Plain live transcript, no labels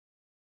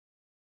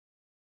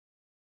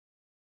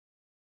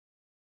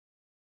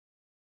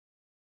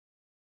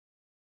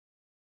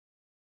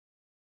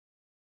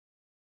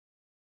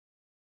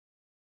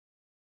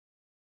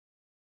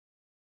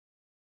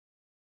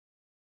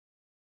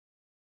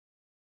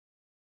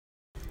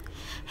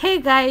Hey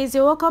guys,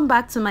 you're welcome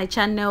back to my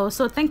channel.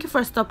 So thank you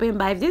for stopping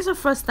by. If this is your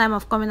first time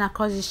of coming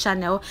across this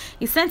channel,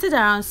 it's centered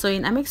around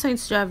sewing. I make sewing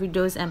tutorial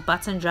videos and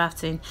pattern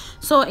drafting.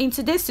 So in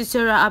today's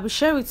tutorial, I'll be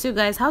sharing with you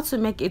guys how to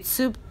make a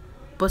tube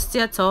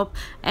bustier top,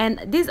 and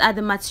these are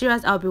the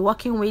materials I'll be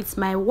working with: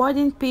 my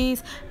wording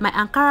piece, my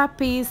Ankara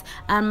piece,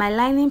 and my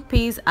lining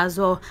piece as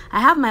well.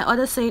 I have my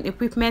other sewing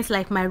equipment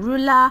like my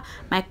ruler,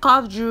 my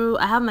curved rule,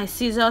 I have my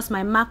scissors,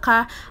 my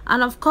marker,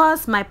 and of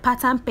course my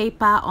pattern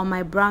paper or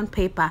my brown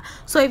paper.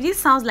 So if this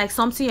sounds like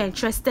something you're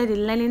interested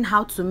in learning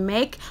how to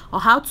make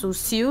or how to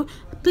sew,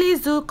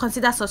 please do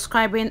consider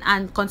subscribing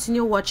and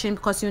continue watching,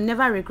 because you'll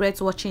never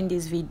regret watching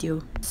this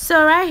video.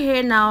 So right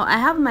here now, I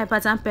have my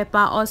pattern paper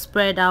all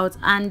spread out,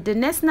 and the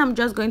next thing I'm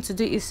just going to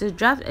do is to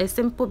draft a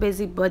simple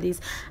basic bodice.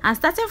 And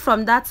starting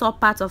from that top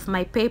part of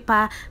my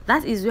paper,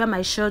 that is where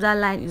my shoulder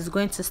line is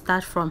going to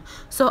start from.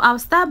 So I'll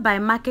start by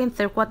marking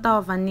 3/4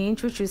 of an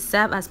inch, which will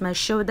serve as my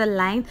shoulder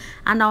line,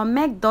 and I'll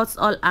make dots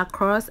all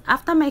across.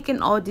 After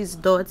making all these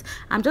dots,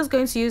 I'm just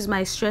going to use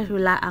my straight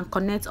ruler and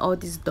connect all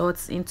these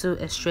dots into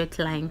a straight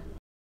line.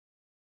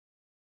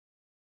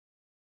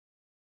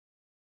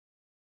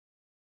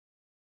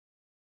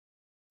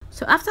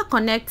 So after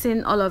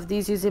connecting all of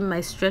these using my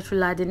straight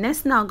ruler, the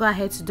next thing I'll go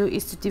ahead to do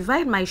is to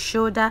divide my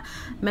shoulder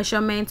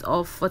measurement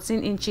of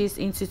 14 inches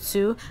into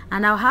 2,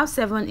 and I'll have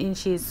 7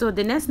 inches. So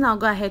the next thing I'll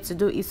go ahead to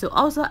do is to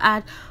also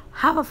add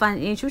half of an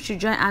inch, which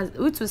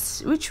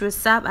will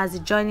serve as the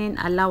joining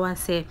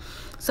allowance here.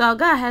 So I'll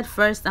go ahead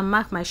first and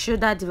mark my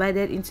shoulder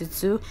divided into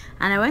 2,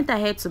 and I went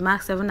ahead to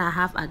mark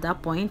 7.5 at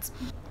that point.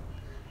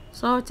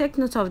 So I'll take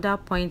note of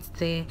that point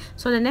there.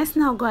 So the next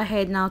thing I'll go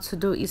ahead now to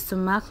do is to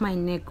mark my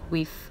neck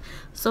width.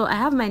 So I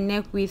have my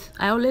neck width,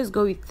 I always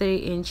go with 3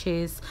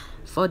 inches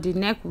for the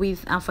neck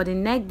width, and for the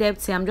neck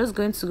depth here, I'm just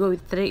going to go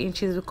with 3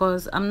 inches,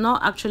 because I'm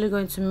not actually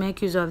going to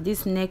make use of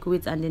this neck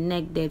width and the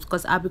neck depth,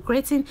 because I'll be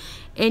creating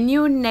a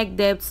new neck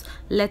depth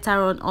later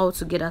on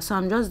altogether. So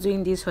I'm just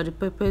doing this for the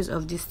purpose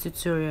of this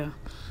tutorial.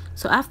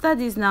 So after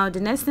this now,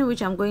 the next thing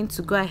which I'm going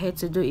to go ahead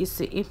to do is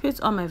to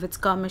input all my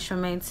vertical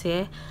measurements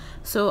here.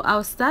 So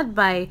I'll start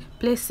by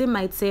placing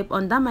my tape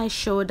under my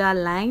shoulder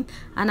line,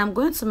 and I'm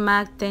going to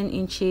mark 10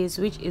 inches,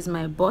 which is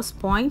my bust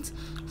point.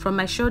 From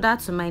my shoulder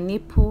to my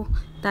nipple,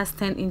 that's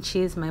 10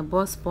 inches, my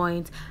bust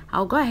point.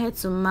 I'll go ahead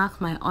to mark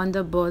my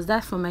under bust,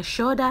 that's from my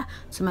shoulder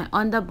to my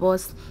under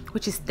bust,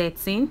 which is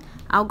 13.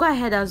 I'll go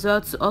ahead as well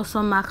to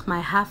also mark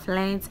my half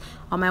length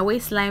or my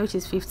waistline, which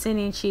is 15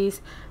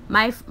 inches,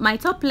 my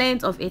top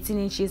length of 18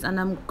 inches, and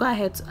I'm go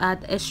ahead to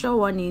add extra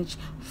 1 inch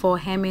for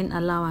hemming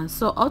allowance.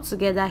 So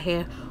altogether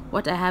here,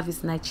 what I have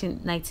is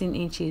 19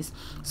 inches.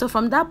 So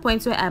from that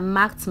point where I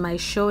marked my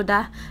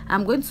shoulder,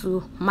 I'm going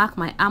to mark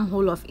my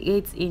armhole of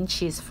 8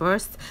 inches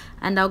first,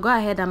 and I'll go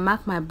ahead and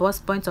mark my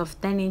bust point of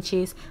 10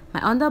 inches,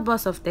 my under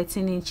bust of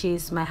 13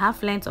 inches, my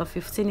half length of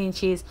 15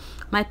 inches,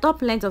 my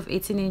top length of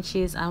 18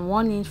 inches, and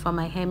 1 inch for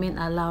my hemming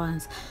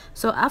allowance.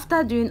 So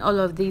after doing all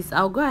of this,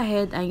 I'll go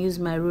ahead and use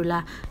my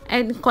ruler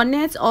and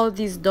connect all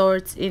these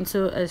dots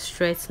into a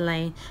straight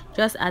line,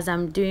 just as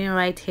I'm doing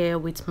right here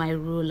with my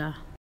ruler.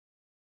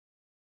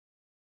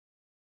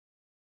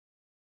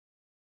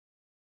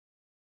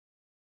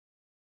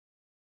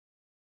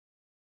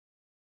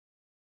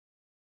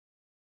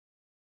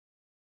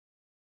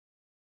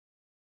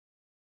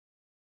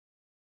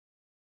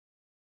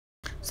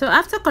 So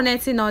after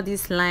connecting all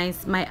these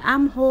lines, my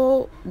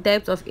armhole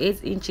depth of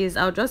 8 inches,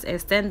 I'll just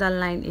extend that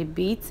line a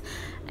bit,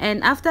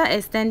 and after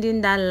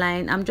extending that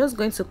line, I'm just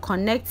going to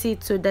connect it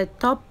to the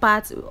top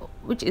part,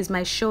 which is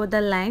my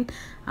shoulder line.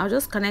 I'll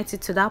just connect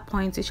it to that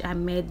point which I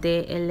made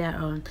there earlier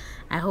on.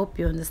 I hope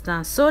you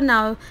understand. So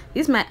now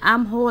this is my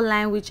armhole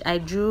line which I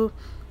drew.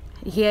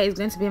 Here is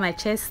going to be my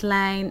chest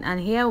line,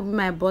 and here will be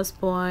my bust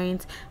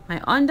point,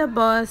 my under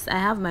bust, I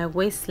have my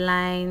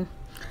waistline,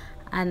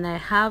 and I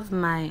have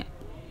my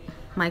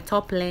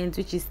top length,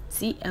 which is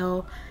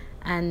TL,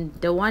 and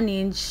the 1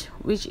 inch,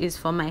 which is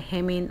for my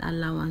hemming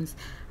allowance.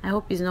 I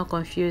hope it's not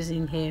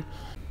confusing here.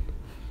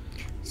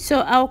 So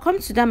I'll come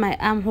to that my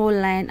armhole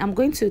line. I'm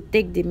going to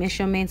take the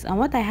measurements, and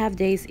what I have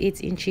there is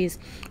 8 inches.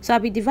 So I'll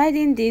be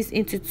dividing this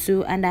into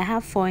 2, and I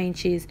have 4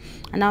 inches,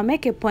 and I'll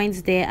make a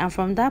point there, and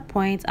from that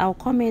point I'll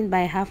come in by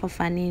half of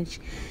an inch.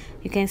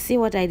 You can see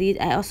what I did.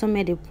 I also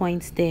made a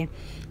point there.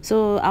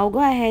 So I'll go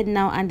ahead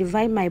now and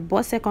divide my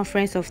bust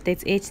circumference of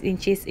 38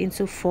 inches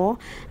into 4,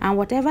 and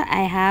whatever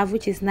I have,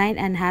 which is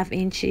 9.5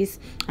 inches,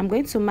 I'm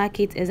going to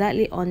mark it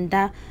exactly on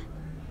that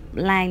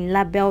line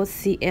labeled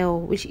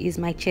CL, which is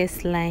my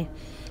chest line.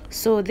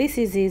 So this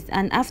is it,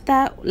 and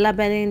after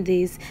labeling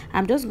this,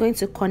 I'm just going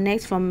to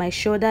connect from my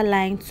shoulder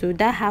line to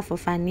that half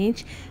of an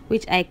inch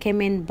which I came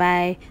in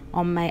by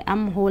on my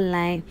armhole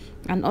line,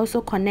 and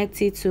also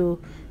connect it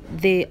to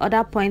the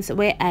other points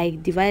where I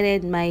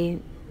divided my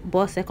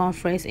bust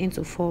circumference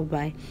into 4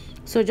 by.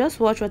 So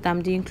just watch what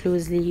I'm doing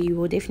closely, you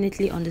will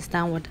definitely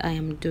understand what I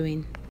am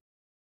doing.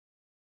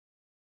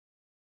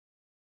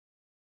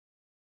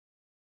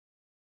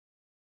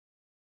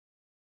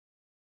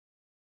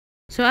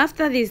 So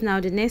after this, now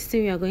the next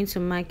thing we are going to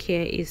mark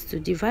here is to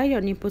divide your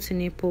nipple to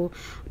nipple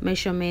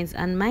measurements,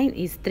 and mine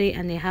is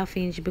 3.5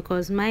 inch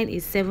because mine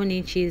is 7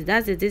 inches.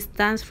 That's the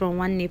distance from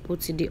one nipple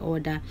to the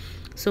other.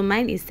 So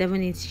mine is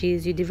 7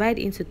 inches. You divide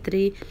into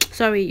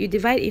you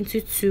divide into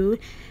 2,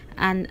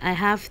 and I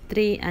have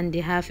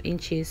 3.5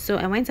 inches. So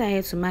I went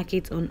ahead to mark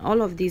it on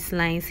all of these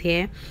lines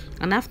here,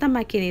 and after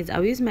marking it,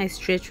 I'll use my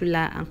straight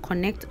ruler and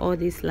connect all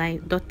these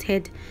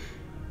dotted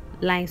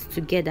lines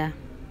together.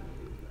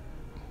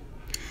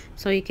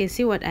 So you can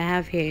see what I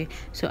have here.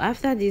 So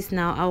after this,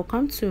 now I'll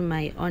come to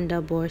my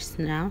underbust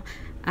now,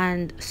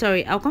 and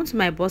I'll come to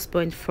my bust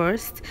point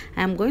first.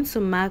 I'm going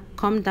to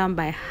come down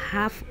by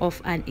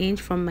 1/2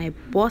 inch from my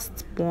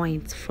bust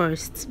point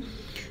first.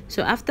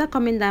 So after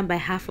coming down by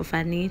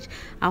 1/2 inch,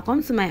 I'll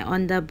come to my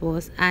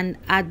underbust, and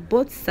at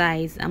both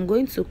sides I'm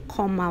going to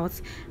come out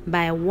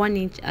by 1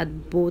 inch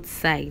at both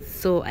sides.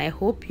 So I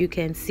hope you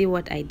can see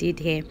what I did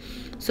here.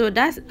 So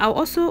I'll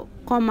also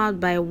come out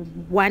by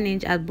 1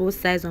 inch at both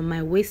sides on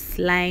my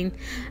waistline,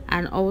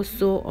 and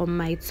also on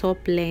my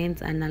top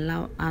length,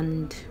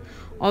 and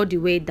all the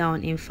way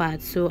down, in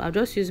fact. So I'll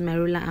just use my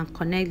ruler and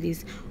connect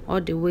this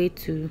all the way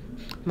to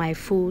my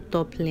full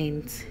top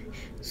length,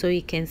 so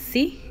you can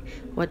see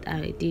what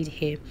I did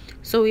here.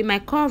 So with my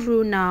curve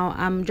rule now,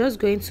 I'm just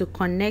going to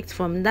connect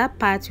from that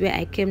part where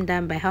I came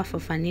down by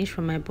 1/2 inch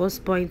from my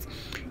bust point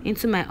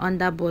into my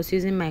underbust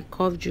using my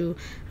curved rule.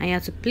 And you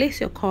have to place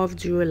your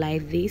curved rule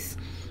like this,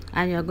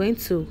 and you're going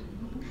to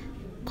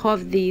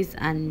curve this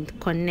and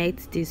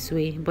connect this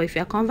way. But if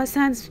you're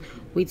conversant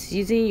with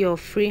using your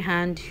free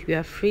hand, you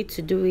are free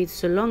to do it,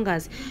 so long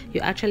as you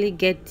actually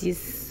get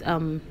this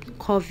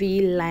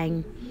curvy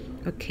line.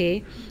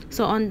 Okay,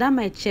 so under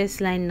my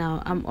chest line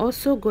now, I'm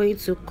also going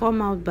to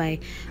come out by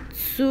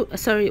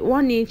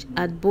 1 inch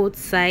at both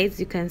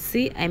sides. You can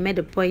see I made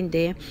a point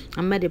there,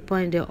 I made a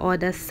point the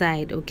other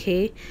side.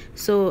 Okay,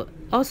 so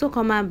also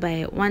come out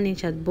by 1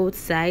 inch at both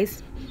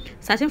sides,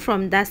 starting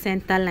from that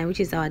center line, which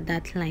is our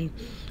dart line.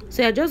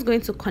 So you're just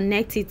going to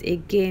connect it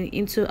again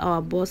into our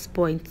bust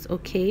point.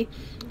 Okay,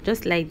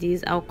 just like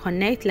this. I'll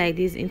connect like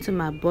this into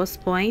my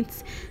bust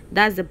point.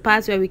 That's the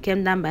part where we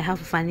came down by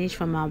 1/2 inch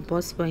from our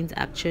bust point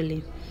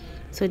actually.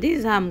 So this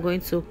is how I'm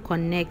going to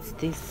connect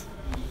this.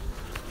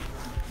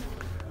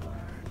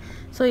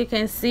 So you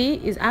can see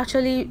it's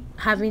actually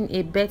having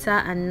a better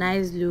and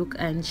nice look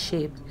and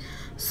shape.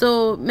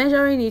 So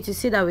measuring it, you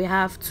see that we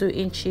have 2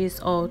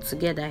 inches all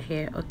together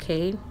here.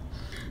 Okay,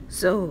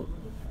 so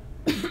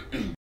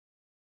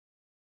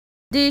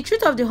the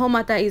truth of the whole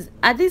matter is,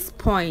 at this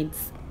point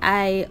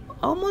I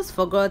almost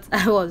forgot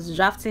I was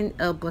drafting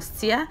a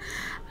bustier.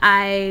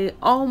 I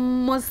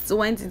almost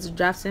went into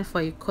drafting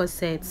for a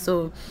corset,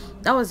 so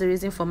that was the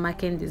reason for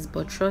marking this.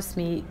 But trust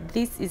me,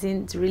 this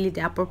isn't really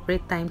the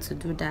appropriate time to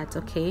do that.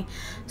 Okay,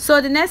 so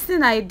the next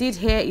thing I did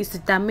here is to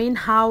determine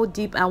how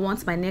deep I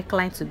want my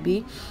neckline to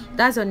be.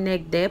 That's your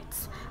neck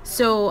depth.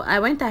 So I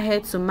went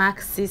ahead to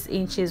mark 6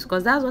 inches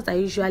because that's what I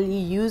usually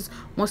use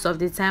most of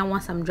the time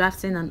once I'm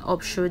drafting an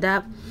up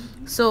shoulder.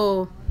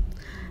 So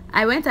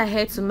I went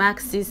ahead to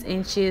mark 6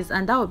 inches,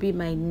 and that will be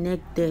my neck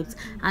depth,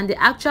 and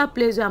the actual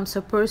place where I'm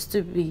supposed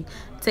to be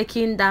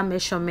taking that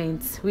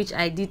measurement, which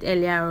I did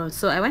earlier on.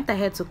 So I went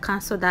ahead to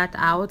cancel that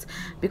out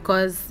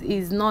because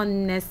it's not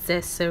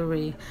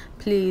necessary.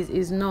 Please,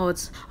 it's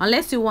not.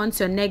 Unless you want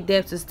your neck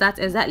depth to start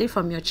exactly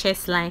from your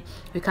chest line,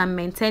 you can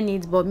maintain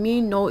it, but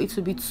no, it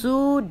will be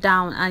too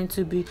down and it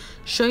will be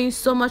showing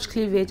so much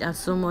cleavage and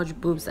so much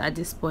boobs at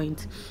this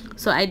point.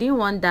 So I didn't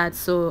want that,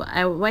 so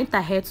I went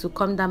ahead to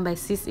come down by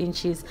 6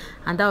 inches,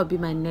 and that would be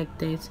my neck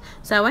depth.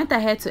 So I went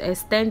ahead to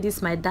extend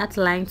my dart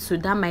line to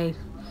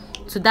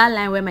that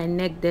line where my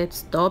neck depth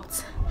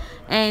stopped,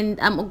 and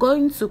I'm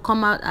going to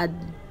come out at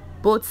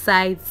both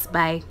sides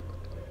by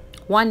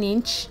 1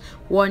 inch,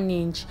 1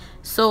 inch.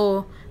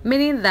 So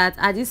meaning that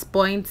at this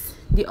point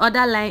the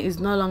other line is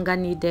no longer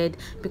needed,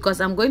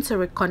 because I'm going to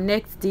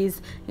reconnect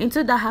this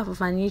into that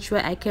 1/2 inch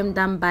where I came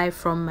down by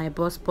from my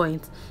bust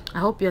point. I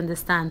hope you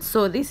understand.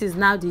 So this is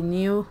now the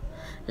new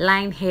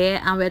line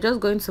here, and we're just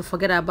going to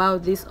forget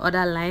about these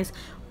other lines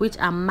which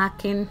are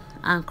marking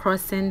and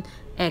crossing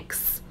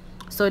X.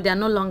 So they are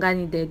no longer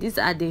needed. These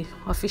are the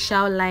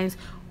official lines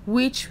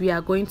which we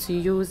are going to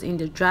use in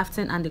the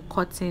drafting and the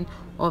cutting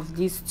of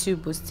this 2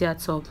 bustier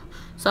top.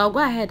 So I'll go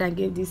ahead and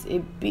give this a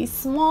bit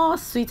small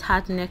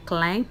sweetheart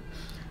neckline.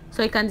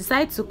 So you can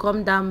decide to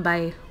come down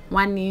by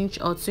 1 inch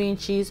or 2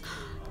 inches,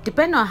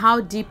 depending on how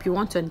deep you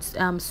want your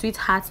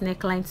sweetheart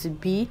neckline to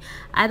be.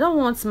 I don't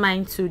want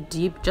mine too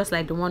deep, just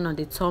like the one on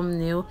the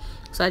thumbnail.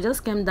 So I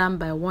just came down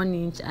by 1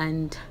 inch,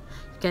 and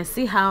you can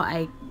see how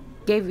I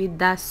gave it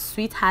that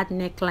sweetheart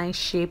neckline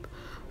shape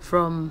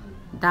from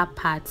that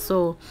part.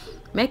 So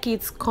make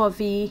it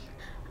curvy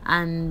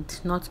and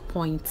not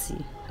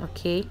pointy.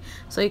 Okay,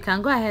 so you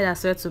can go ahead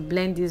as well to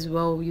blend this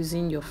well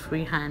using your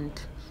free hand,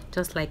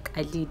 just like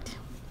I did.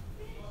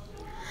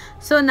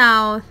 So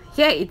now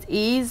here it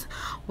is.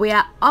 We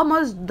are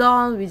almost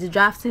done with the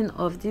drafting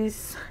of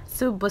this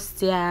 2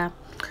 bustier,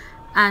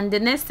 and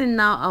the next thing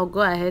now I'll go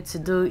ahead to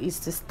do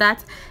is to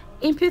start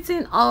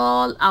inputting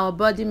all our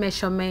body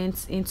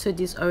measurements into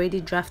these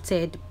already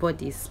drafted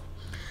bodies.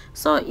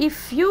 So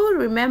if you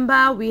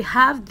remember, we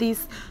have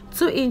this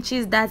 2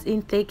 inches that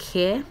intake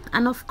here,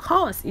 and of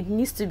course it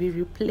needs to be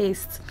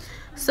replaced.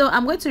 So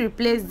I'm going to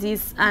replace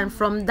this, and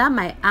from that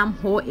my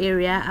armhole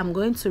area, I'm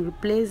going to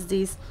replace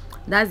this.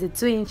 That's the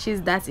 2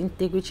 inches that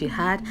intake which we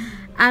had,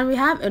 and we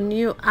have a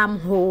new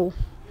armhole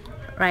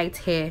right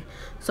here.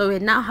 So we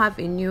now have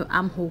a new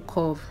armhole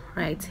curve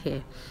right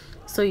here,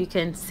 so you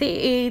can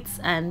see it,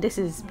 and this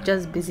is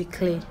just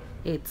basically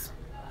it.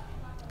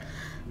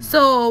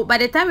 So by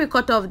the time we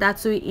cut off that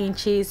 2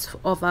 inches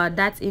of our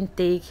that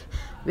intake,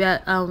 we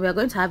are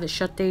going to have a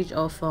shortage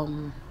of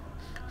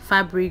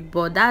fabric,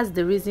 but that's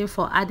the reason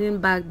for adding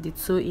back the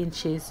 2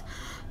 inches.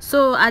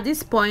 So at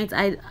this point,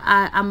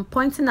 I'm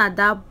pointing at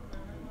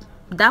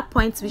that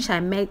point which I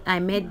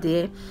made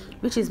there,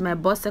 which is my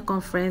bust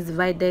circumference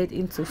divided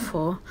into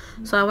 4.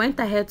 So I went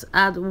ahead to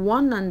add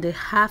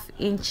 1.5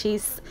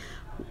 inches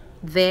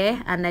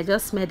there, and I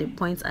just made a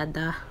point at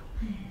that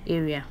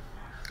area.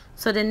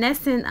 So the next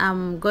thing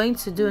I'm going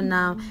to do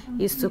now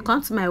is to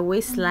come to my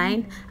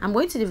waistline. I'm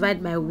going to divide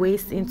my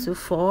waist into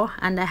 4,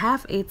 and I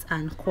have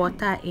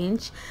 8.25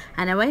 inch,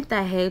 and I went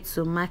ahead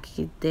to mark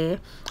it there.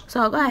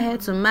 So I'll go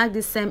ahead to mark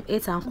the same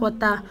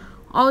 8.25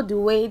 all the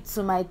way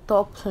to my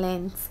top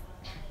length,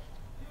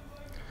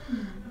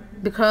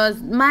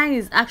 because mine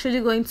is actually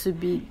going to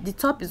be, the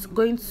top is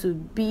going to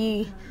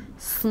be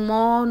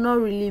small, not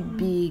really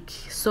big,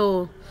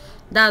 so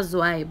that's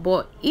why.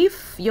 But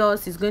if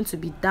yours is going to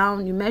be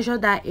down, you measure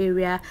that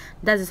area,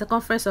 that's the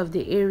circumference of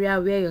the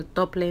area where your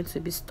top length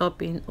will be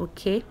stopping.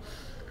 Okay,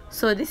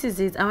 so this is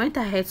it. I went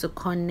ahead to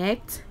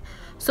connect.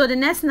 So the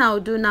next thing I'll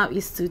do now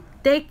is to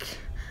take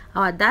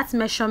our that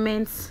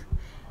measurements,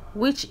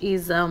 which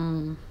is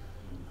on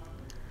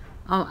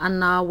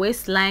our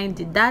waistline,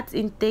 the that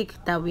intake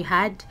that we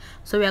had.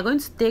 So we are going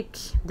to take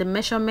the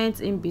measurements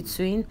in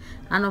between,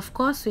 and of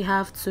course we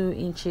have 2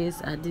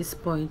 inches at this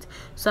point.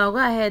 So I'll go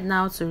ahead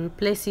now to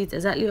replace it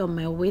exactly on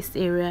my waist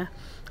area,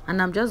 and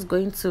I'm just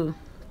going to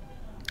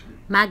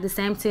mark the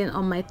same thing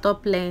on my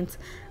top length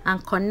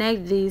and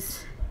connect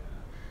this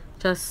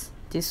just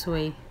this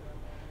way.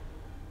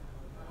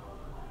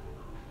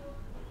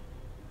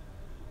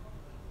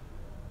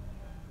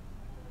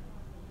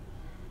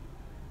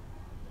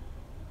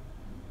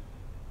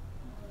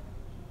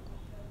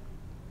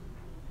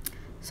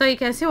 So you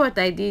can see what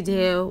I did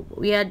here.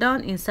 We are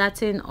done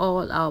inserting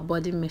all our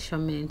body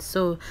measurements.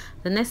 So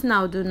the next thing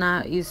I'll do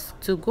now is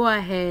to go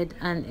ahead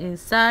and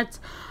insert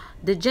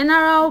the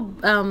general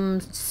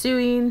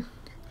sewing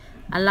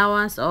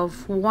allowance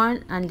of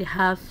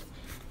 1.5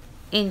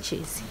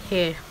 inches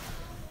here.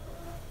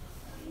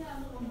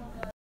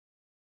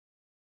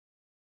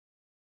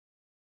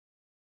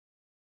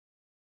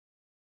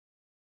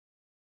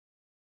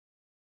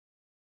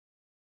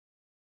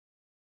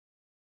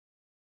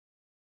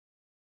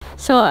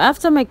 So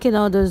after making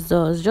all those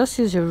dots, just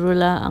use your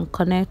ruler and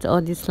connect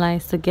all these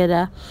lines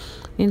together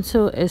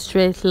into a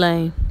straight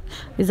line.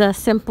 It's as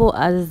simple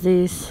as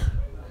this.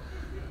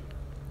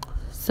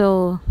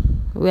 So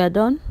we are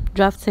done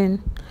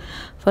drafting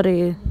for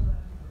the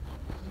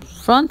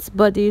front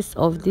bodies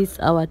of this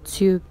our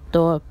tube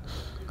top.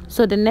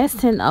 So the next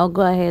thing I'll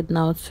go ahead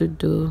now to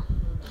do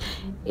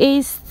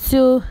is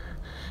to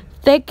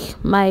take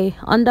my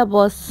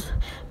underbust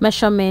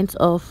measurement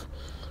of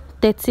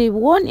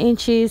 31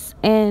 inches,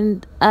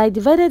 and I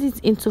divided it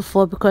into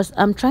 4 because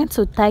I'm trying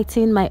to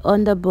tighten my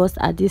underbust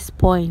at this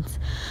point.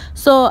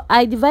 So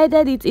I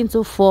divided it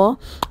into 4.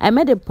 I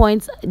made a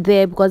point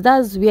there because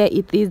that's where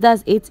it is,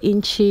 that's 8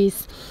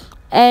 inches,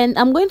 and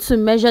I'm going to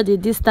measure the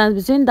distance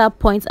between that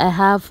point I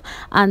have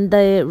and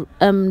the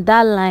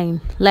that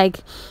line, like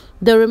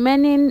the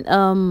remaining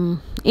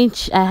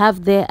inch I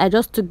have there. I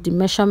just took the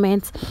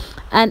measurement,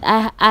 and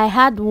I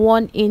had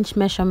 1 inch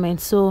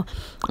measurement, so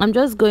I'm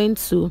just going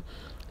to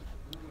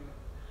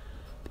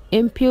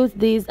impute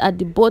this at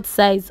the both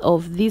sides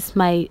of this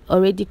my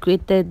already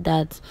created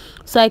that.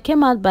 So I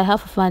came out by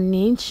 1/2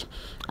 inch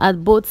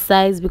at both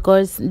sides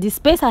because the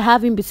space I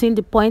have in between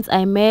the points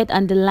I made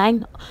and the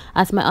line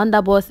as my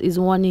underbust is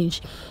 1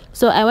 inch.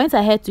 So I went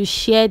ahead to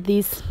share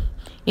this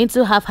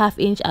into 1/2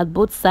 inch at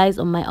both sides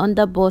of my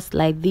underbust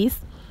like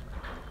this.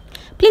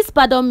 Please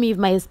pardon me if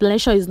my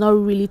explanation is not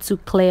really too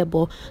clear,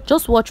 but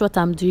just watch what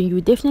I'm doing.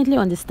 You definitely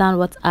understand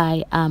what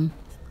I am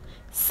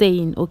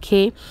saying.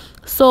 Okay,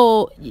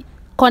 so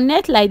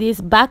connect like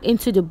this back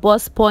into the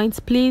bust point.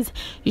 Please,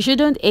 you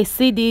shouldn't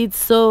exceed it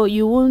so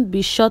you won't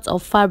be short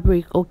of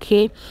fabric.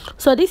 Okay,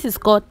 so this is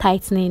called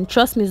tightening.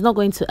 Trust me, it's not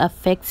going to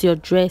affect your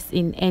dress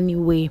in any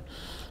way.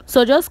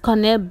 So just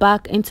connect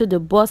back into the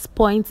bust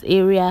point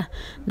area.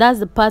 That's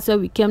the part where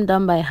we came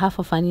down by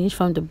 1/2 inch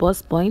from the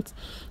bust point.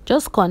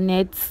 Just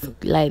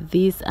connect like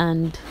this,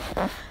 and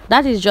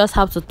that is just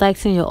how to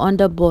tighten your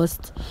under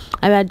bust.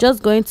 And we are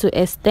just going to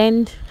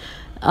extend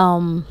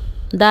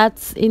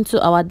that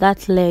into our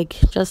that leg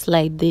just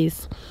like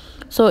this.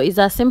 So it's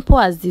as simple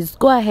as this.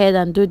 Go ahead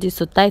and do this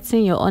to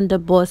tighten your under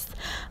bust,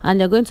 and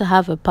you're going to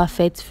have a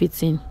perfect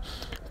fitting.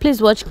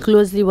 please watch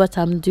closely what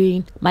I'm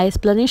doing. My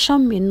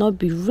explanation may not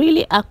be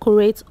really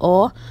accurate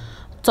or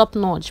top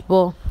notch,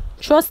 but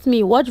trust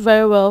me, watch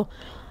very well,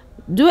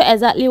 do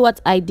exactly what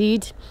I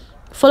did,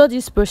 follow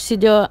this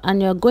procedure, and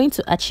you're going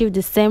to achieve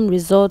the same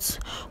results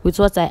with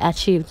what I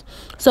achieved.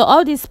 So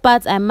all these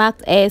parts I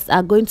marked S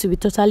are going to be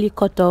totally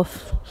cut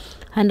off,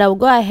 and I'll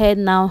go ahead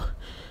now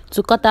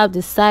to cut out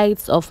the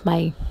sides of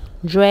my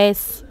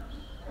dress.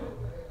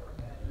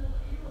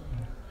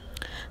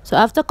 So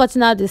after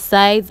cutting out the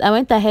sides, I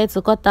went ahead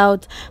to cut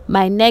out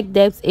my neck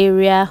depth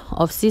area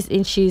of 6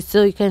 inches.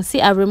 So you can see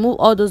I removed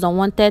all those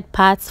unwanted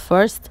parts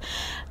first.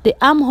 The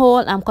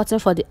armhole, I'm cutting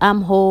for the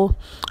armhole.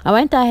 I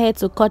went ahead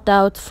to cut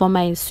out for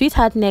my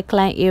sweetheart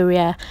neckline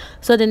area.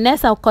 So the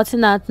next I'm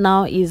cutting out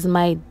now is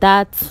my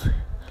dart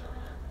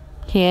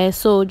here.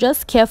 So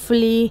just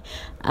carefully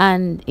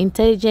and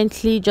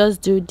intelligently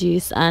just do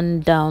this,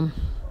 and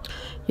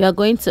you are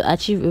going to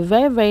achieve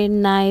a very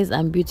nice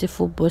and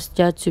beautiful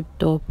bustier tube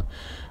top.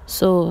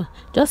 So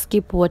just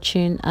keep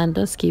watching and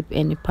don't skip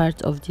any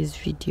part of this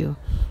video.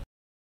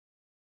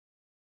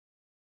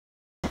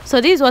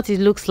 So this is what it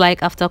looks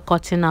like after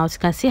cutting out. You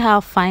can see how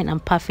fine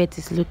and perfect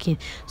it's looking.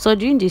 So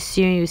during the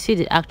sewing, you see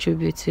the actual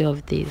beauty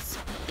of this.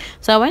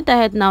 So I went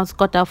ahead now to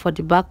cut out for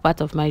the back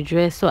part of my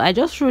dress. So I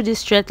just drew this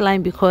straight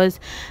line because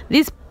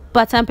this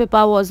pattern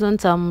paper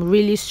wasn't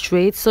really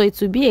straight, so it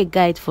will be a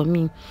guide for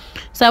me.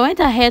 So I went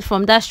ahead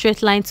from that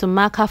straight line to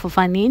mark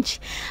 1/2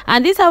 inch,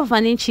 and this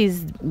 1/2 inch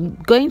is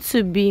going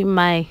to be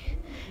my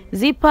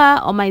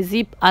zipper or my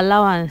zip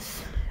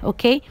allowance.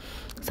 Okay,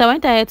 so I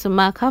went ahead to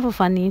mark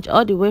 1/2 inch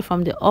all the way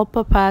from the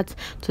upper part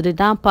to the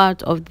down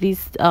part of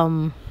this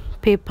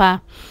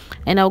paper,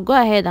 and I'll go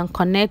ahead and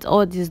connect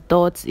all these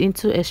dots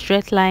into a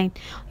straight line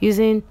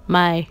using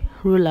my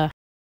ruler.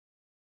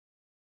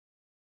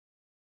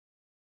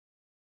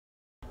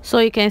 So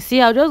you can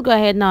see I'll just go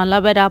ahead now and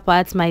label that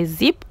part my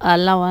zip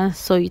allowance,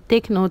 so you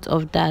take note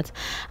of that.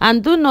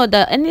 And do note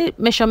that any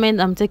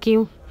measurement I'm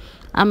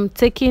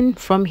taking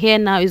from here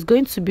now is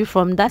going to be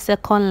from that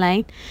second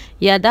line,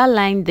 yeah, that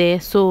line there,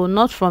 so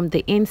not from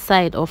the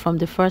inside or from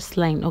the first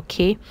line.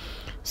 Okay,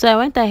 so I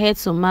went ahead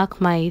to mark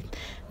my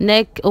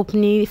neck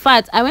opening. In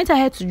fact, I went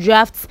ahead to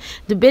draft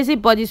the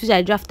basic bodies which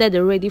I drafted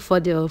already for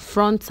the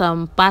front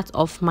part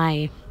of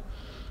my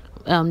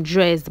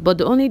dress, but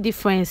the only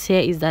difference here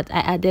is that I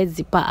added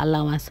zipper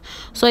allowance.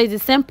 So it's the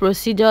same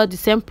procedure, the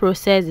same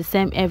process, the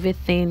same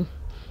everything.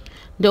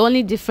 The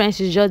only difference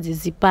is just the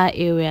zipper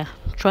area.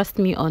 Trust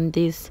me on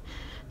this.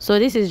 So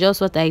this is just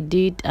what I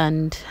did,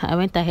 and I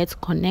went ahead to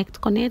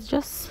connect.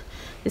 Just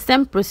the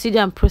same procedure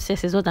and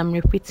process is what I'm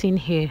repeating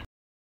here.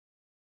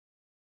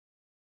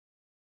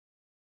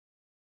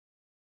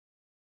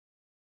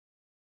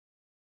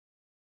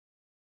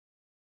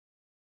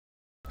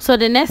 So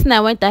the next thing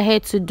I went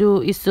ahead to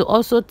do is to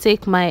also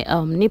take my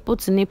nipple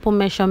to nipple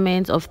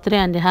measurement of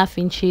 3.5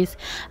 inches.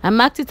 I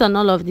marked it on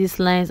all of these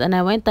lines, and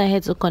I went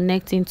ahead to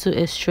connect into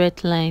a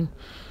straight line.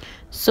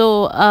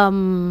 So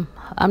I'm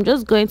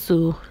just going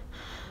to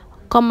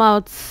come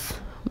down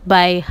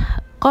by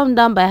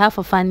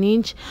 1/2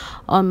 inch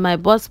on my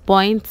bust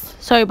point,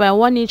 sorry, by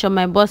 1 inch on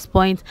my bust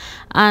point,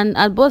 and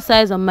at both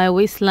sides of my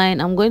waistline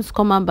I'm going to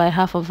come out by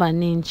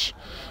 1/2 inch.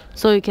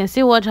 So you can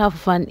see what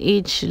 1/2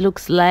 inch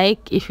looks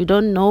like if you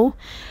don't know.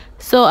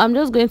 So I'm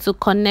just going to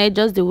connect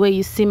just the way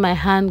you see my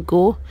hand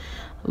go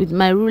with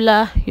my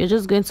ruler. You're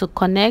just going to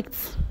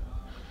connect.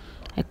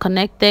 I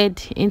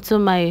connected into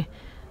my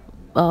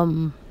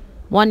 1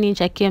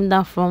 inch I came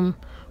down from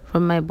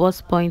my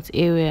bust point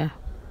area.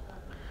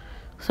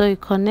 So you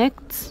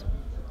connect.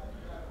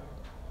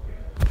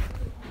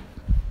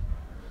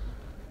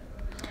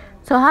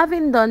 So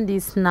having done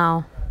this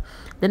now,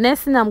 the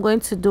next thing I'm going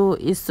to do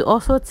is to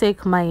also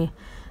take my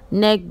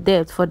neck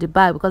depth for the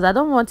back, because I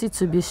don't want it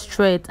to be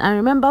straight. And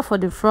remember, for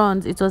the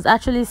front it was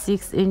actually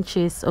 6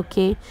 inches.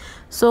 Okay,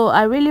 so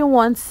I really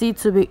want it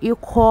to be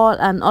equal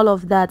and all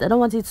of that. I don't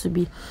want it to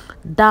be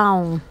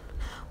down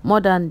more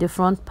than the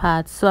front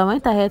part. So I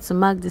went ahead to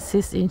mark the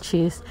 6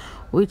 inches,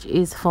 which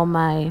is for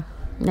my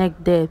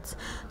neck depth.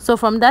 So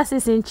from that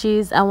 6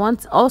 inches, I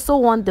also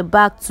want the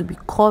back to be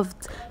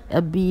curved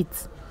a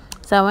bit.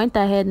 So I went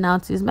ahead now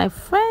to use my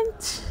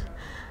French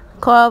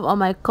curve or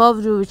my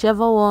curved rule,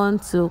 whichever one,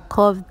 to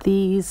curve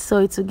these, so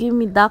it will give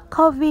me that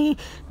curvy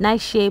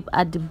nice shape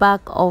at the back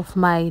of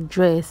my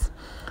dress.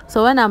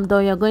 So when I'm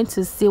done, you're going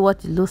to see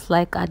what it looks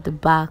like at the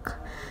back.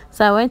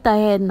 So I went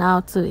ahead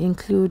now to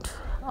include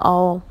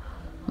all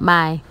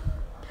my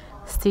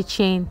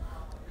stitching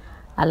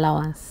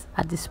allowance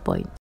at this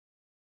point.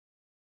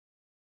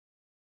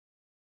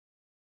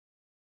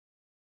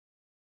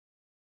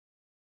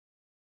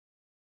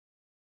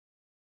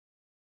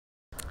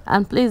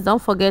 And please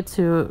don't forget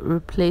to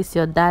replace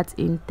your dart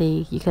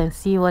intake. You can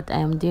see what I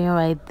am doing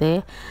right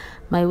there.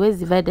 My waist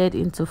divided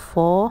into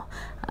 4.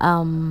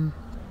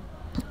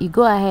 You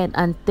go ahead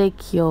and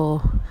take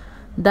your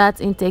dart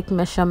intake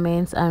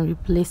measurements and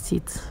replace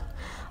it.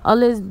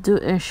 Always do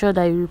ensure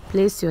that you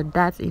replace your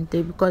dart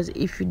intake, because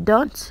if you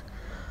don't,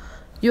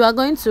 you are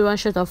going to run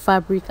short of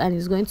fabric and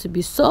it's going to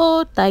be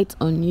so tight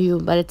on you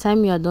by the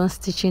time you are done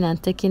stitching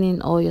and taking in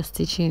all your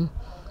stitching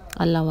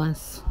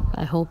allowance.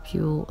 I hope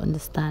you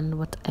understand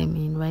what I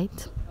mean,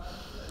 right?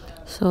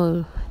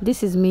 So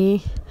this is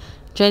me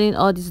joining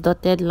all these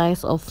dotted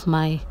lines of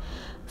my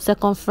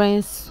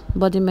circumference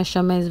body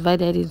measurements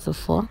divided into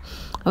 4.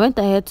 I went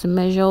ahead to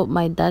measure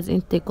my dart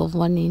intake of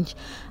 1 inch,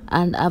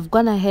 and I've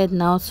gone ahead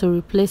now to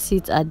replace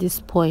it at this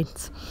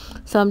point.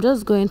 So I'm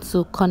just going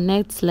to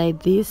connect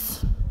like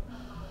this,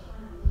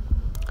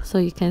 so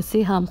you can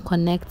see how I'm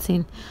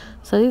connecting.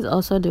 So this is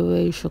also the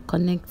way you should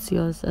connect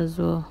yours as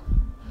well.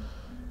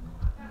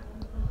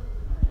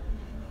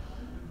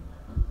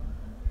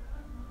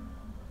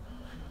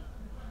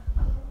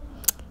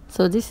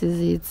 So this is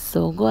it.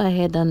 So go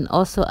ahead and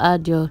also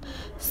add your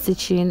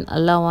stitching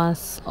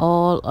allowance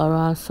all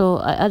around. So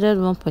I added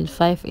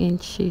 1.5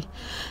 inch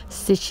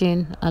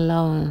stitching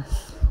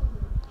allowance.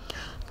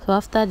 So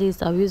after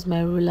this, I'll use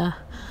my ruler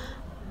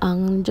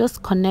and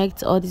just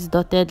connect all these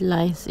dotted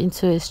lines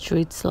into a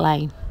straight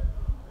line.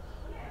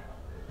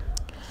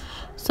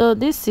 So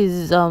this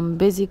is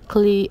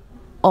basically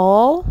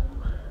all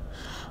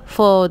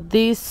for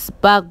these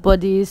back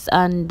bodies,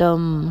 and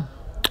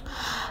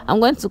I'm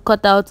going to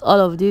cut out all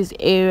of these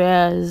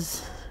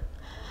areas.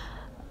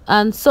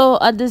 And so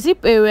at the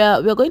zip area,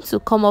 we're going to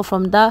come up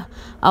from that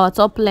our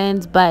top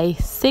length by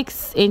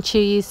 6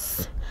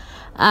 inches.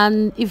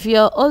 And if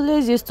you're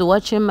always used to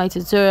watching my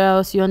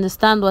tutorials, you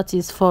understand what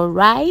is for,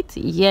 right?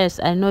 Yes,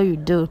 I know you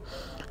do.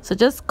 So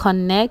just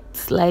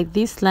connect like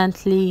this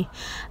slightly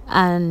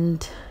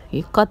and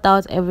you cut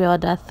out every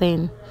other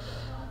thing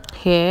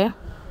here.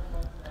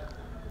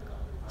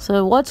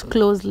 So watch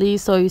closely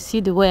so you see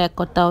the way I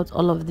cut out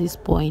all of these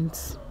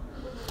points.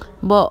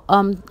 But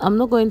I'm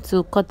not going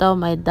to cut out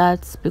my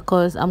darts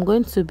because I'm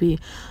going to be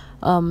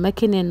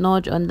making a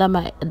notch under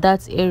my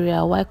dart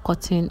area while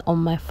cutting on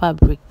my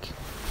fabric.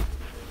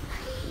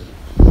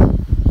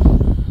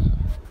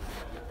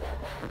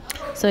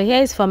 So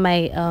here is for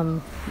my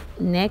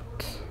neck,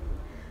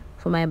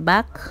 for my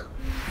back,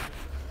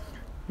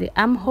 the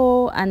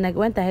armhole, and I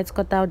went ahead to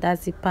cut out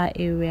that zipper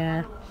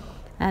area.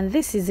 And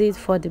this is it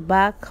for the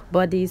back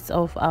bodies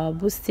of our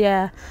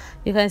bustier.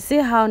 You can see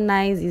how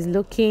nice it's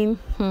looking.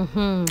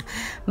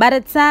 By the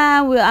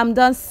time I'm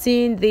done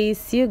seeing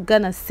this, you're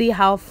gonna see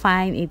how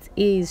fine it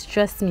is,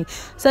 trust me.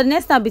 So the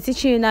next thing I'll be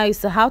teaching you now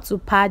is how to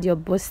pad your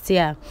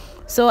bustier.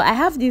 So I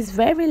have this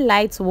very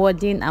light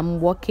wadding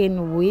I'm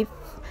working with.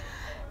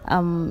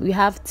 We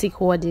have thick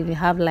wadding, we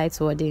have light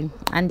wadding,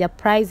 and their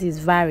prices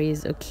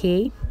varies,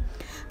 okay?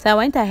 So I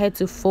went ahead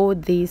to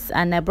fold this,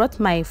 and I brought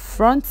my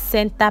front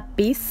center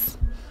piece,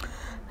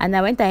 and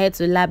I went ahead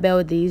to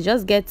label these.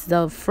 Just get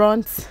the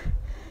front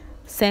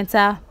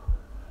center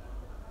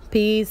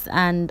piece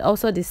and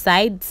also the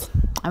sides.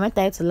 I went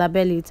ahead to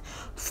label it.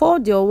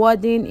 Fold your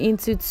wadding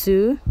into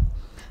 2.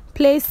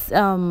 Place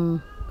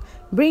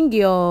bring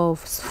your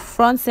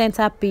front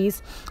center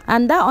piece,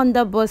 and that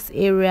underbust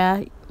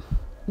area,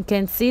 you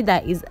can see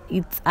that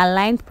it's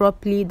aligned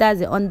properly. That's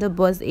the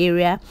underbust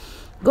area.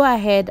 Go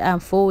ahead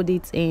and fold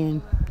it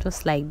in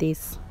just like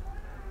this.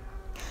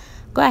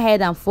 Go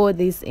ahead and fold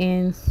this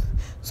in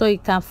so you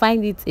can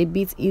find it a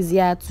bit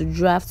easier to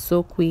draft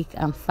so quick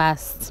and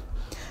fast.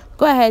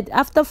 Go ahead,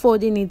 after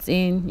folding it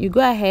in, you go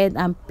ahead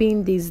and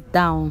pin this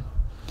down.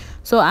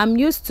 So I'm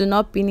used to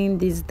not pinning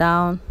this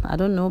down, I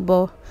don't know,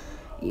 but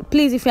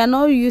please, if you're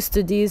not used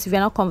to this, if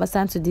you're not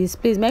conversant to this,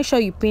 please make sure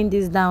you pin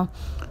this down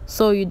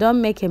so you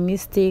don't make a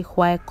mistake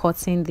while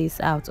cutting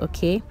this out,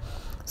 okay?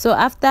 So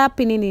after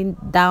pinning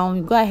it down,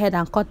 you go ahead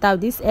and cut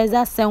out this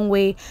exact same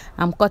way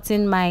I'm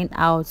cutting mine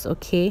out,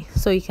 okay?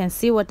 So you can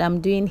see what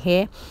I'm doing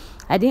here.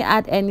 I didn't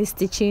add any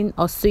stitching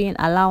or sewing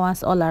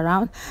allowance all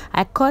around.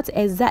 I cut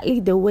exactly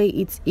the way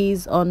it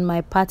is on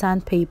my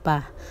pattern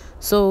paper.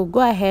 So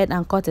go ahead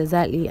and cut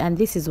exactly, and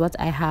this is what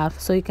I have.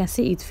 So you can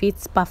see it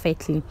fits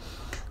perfectly.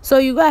 So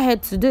you go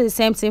ahead to do the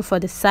same thing for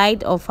the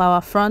side of our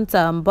front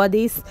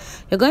bodies.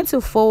 You're going to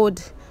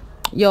fold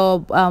your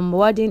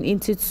wadding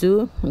into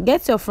 2.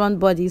 Get your front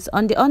bodies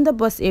on the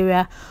underbust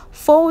area,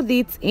 fold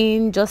it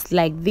in just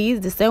like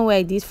this, the same way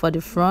I did for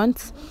the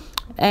front.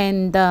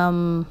 And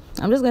I'm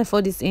just going to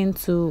fold this in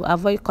to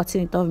avoid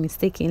cutting it off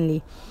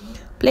mistakenly.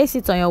 Place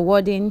it on your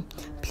wadding.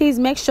 Please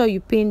make sure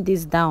you pin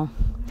this down.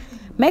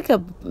 Make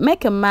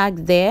a mark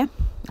there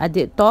at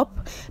the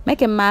top.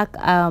 Make a mark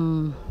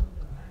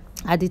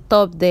at the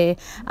top there,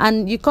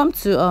 and you come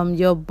to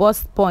your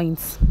bust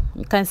points.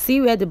 You can see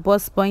where the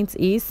bust point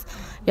is.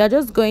 You're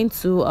just going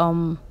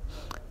to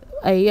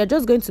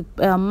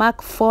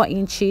mark 4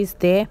 inches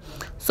there.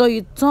 So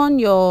you turn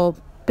your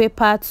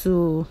paper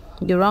to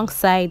the wrong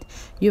side.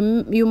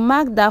 You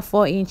mark that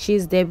 4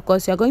 inches there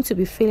because you're going to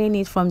be filling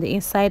it from the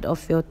inside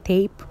of your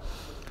tape.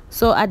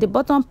 So at the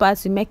bottom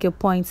part, you make a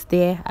point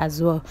there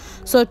as well.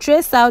 So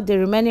trace out the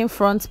remaining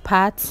front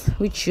part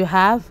which you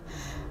have,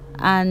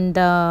 and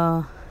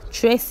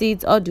trace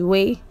it all the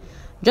way,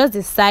 just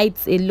the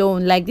sides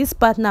alone. Like this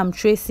part now I'm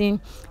tracing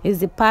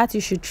is the part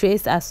you should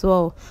trace as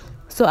well.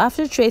 So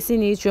after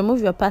tracing it,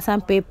 remove your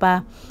pattern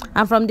paper,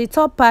 and from the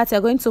top part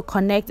you're going to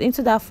connect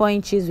into that 4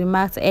 inches we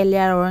marked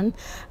earlier on,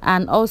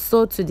 and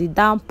also to the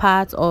down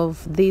part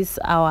of this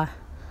our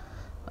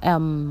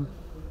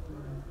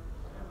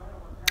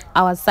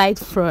side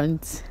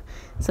front.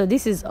 So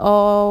this is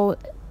all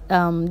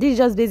this is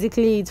just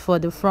basically it for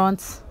the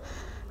front,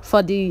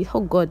 for the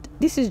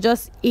this is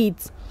just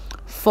it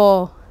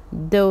for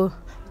the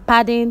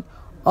padding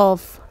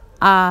of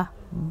our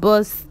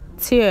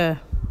bustier.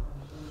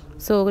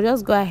 So we'll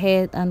just go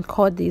ahead and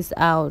cut this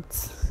out,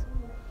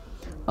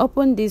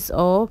 open this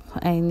up,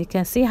 and you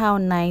can see how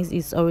nice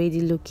it's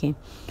already looking.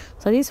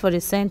 So this for the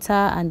center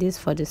and this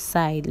for the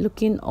side,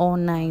 looking all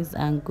nice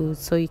and good,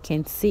 so you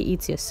can see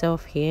it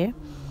yourself here.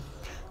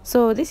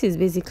 So this is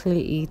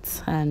basically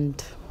it,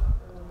 and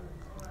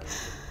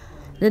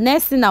the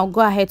next thing I'll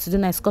go ahead to do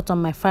now is cut on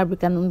my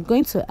fabric, and I'm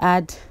going to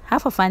add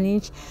 1/2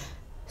 inch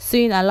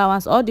sewing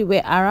allowance all the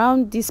way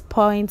around this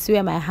point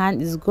where my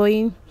hand is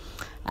going.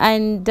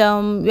 And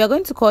we are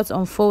going to cut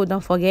on fold,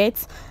 don't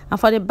forget. And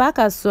for the back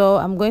as well,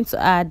 I'm going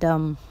to add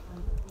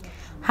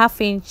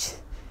 1/2 inch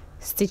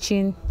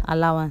stitching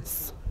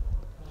allowance.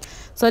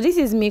 So this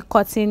is me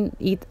cutting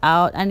it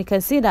out, and you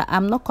can see that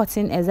I'm not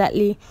cutting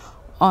exactly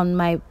on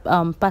my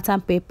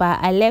pattern paper.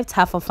 I left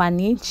 1/2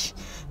 inch.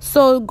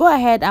 So go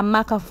ahead and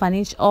mark 1/2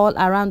 inch all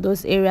around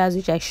those areas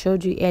which I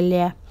showed you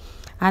earlier,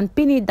 and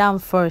pin it down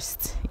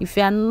first. If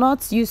you are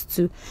not used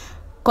to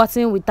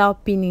cutting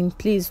without pinning,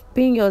 please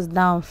pin yours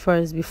down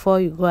first before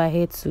you go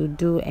ahead to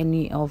do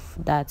any of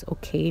that.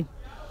 Okay,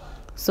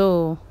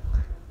 so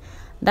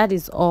that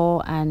is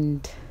all,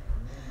 and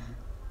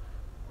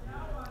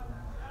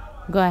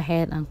go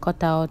ahead and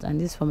cut out.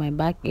 And this for my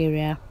back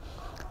area.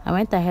 I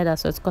went ahead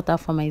as well to cut out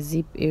for my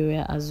zip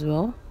area as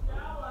well.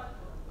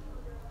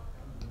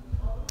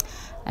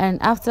 And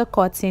after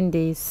cutting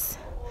this,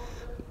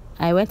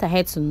 I went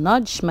ahead to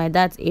notch my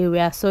dart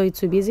area so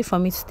it will be easy for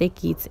me to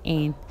take it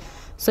in.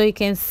 So you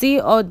can see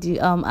all the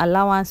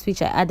allowance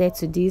which I added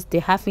to this. The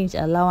 1/2 inch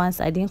allowance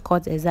I didn't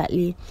cut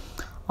exactly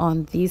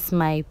on this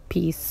my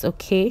piece.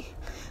 Okay,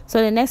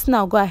 so the next thing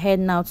I'll go ahead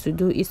now to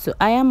do is to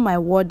iron my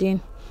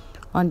wording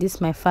on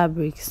this my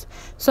fabrics.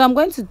 So I'm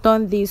going to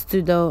turn this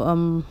to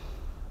the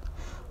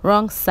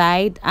wrong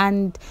side,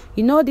 and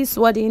you know this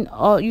wording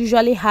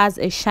usually has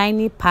a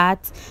shiny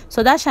part.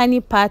 So that shiny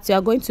part you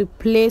are going to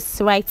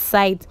place right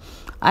side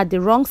at the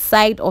wrong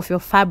side of your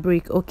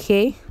fabric.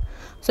 Okay,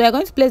 so you're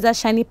going to place that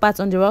shiny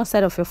part on the wrong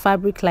side of your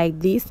fabric like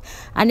this,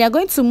 and you're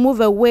going to move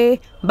away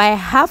by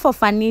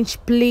 1/2 inch,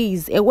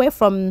 please, away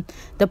from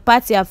the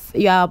part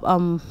you are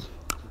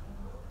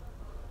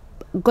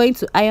going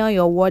to iron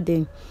your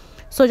wording.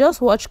 So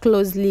just watch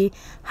closely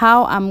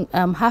how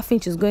 1/2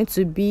 inch is going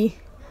to be.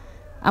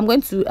 I'm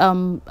going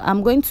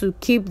to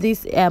keep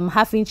this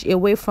 1/2 inch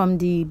away from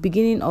the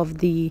beginning of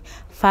the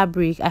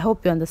fabric. I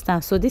hope you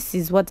understand. So this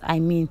is what I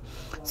mean.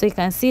 So you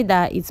can see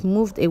that it's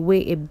moved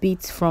away a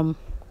bit from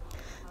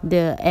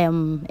the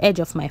edge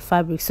of my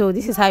fabric. So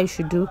this is how you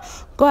should do.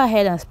 Go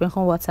ahead and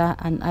sprinkle water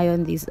and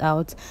iron this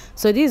out.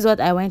 So this is what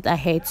I went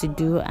ahead to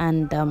do,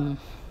 and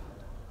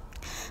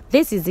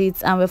this is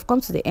it, and we've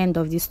come to the end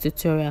of this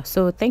tutorial.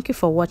 So thank you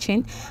for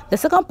watching. The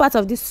second part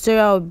of this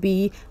tutorial will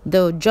be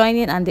the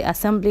joining and the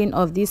assembling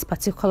of this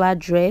particular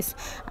dress.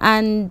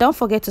 And don't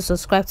forget to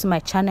subscribe to my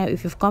channel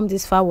if you've come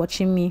this far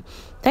watching me.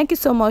 Thank you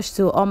so much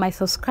to all my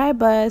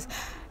subscribers.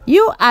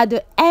 You are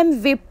the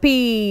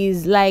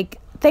MVPs. Like,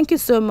 thank you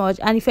so much.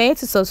 And if you're here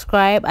to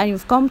subscribe and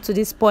you've come to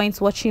this point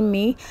watching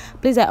me,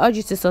 please, I urge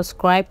you to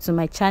subscribe to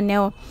my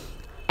channel,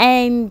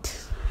 and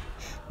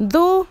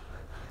do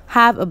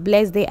have a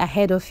blessed day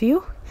ahead of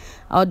you.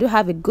 Or do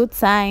have a good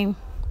time.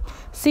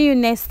 See you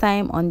next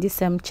time on this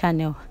same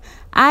channel.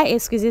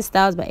 Exquisite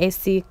Styles by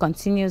ST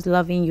continues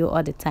loving you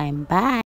all the time. Bye.